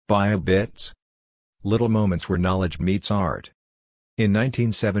Bio Bits. Little moments where knowledge meets art. In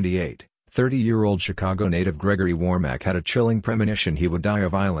 1978, 30-year-old Chicago native Gregory Warmack had a chilling premonition he would die a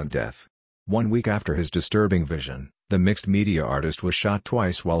violent death. 1 week after his disturbing vision, the mixed media artist was shot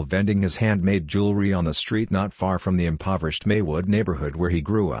twice while vending his handmade jewelry on the street not far from the impoverished Maywood neighborhood where he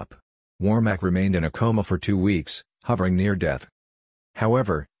grew up. Warmack remained in a coma for 2 weeks, hovering near death.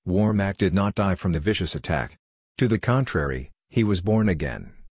 However, Warmack did not die from the vicious attack. To the contrary, he was born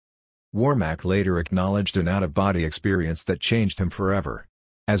again. Warmack later acknowledged an out-of-body experience that changed him forever.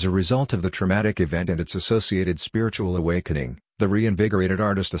 As a result of the traumatic event and its associated spiritual awakening, the reinvigorated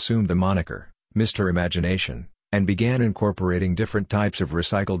artist assumed the moniker, Mr. Imagination, and began incorporating different types of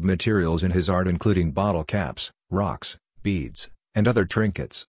recycled materials in his art including bottle caps, rocks, beads, and other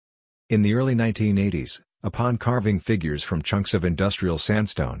trinkets. In the early 1980s, upon carving figures from chunks of industrial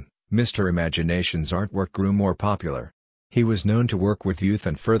sandstone, Mr. Imagination's artwork grew more popular. He was known to work with youth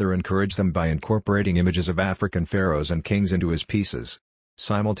and further encourage them by incorporating images of African pharaohs and kings into his pieces.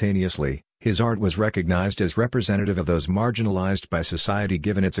 Simultaneously, his art was recognized as representative of those marginalized by society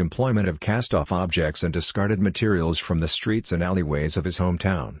given its employment of cast-off objects and discarded materials from the streets and alleyways of his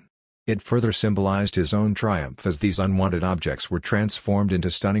hometown. It further symbolized his own triumph as these unwanted objects were transformed into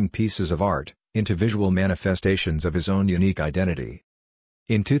stunning pieces of art, into visual manifestations of his own unique identity.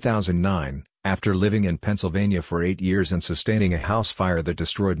 In 2009, after living in Pennsylvania for 8 years and sustaining a house fire that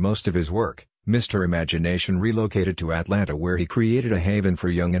destroyed most of his work, Mr. Imagination relocated to Atlanta where he created a haven for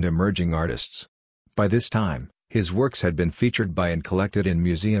young and emerging artists. By this time, his works had been featured by and collected in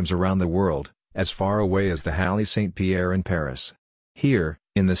museums around the world, as far away as the Halle Saint-Pierre in Paris. Here,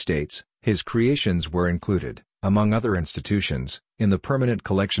 in the States, his creations were included, among other institutions, in the permanent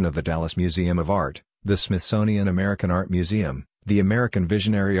collection of the Dallas Museum of Art, the Smithsonian American Art Museum, the American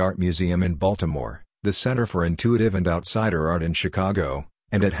Visionary Art Museum in Baltimore, the Center for Intuitive and Outsider Art in Chicago,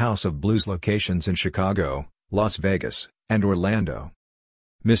 and at House of Blues locations in Chicago, Las Vegas, and Orlando.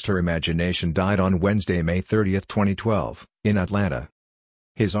 Mr. Imagination died on Wednesday, May 30, 2012, in Atlanta.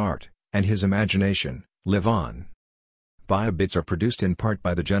 His art, and his imagination, live on. Bio Bits are produced in part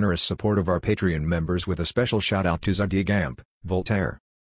by the generous support of our Patreon members with a special shout-out to Zadig Amp, Voltaire,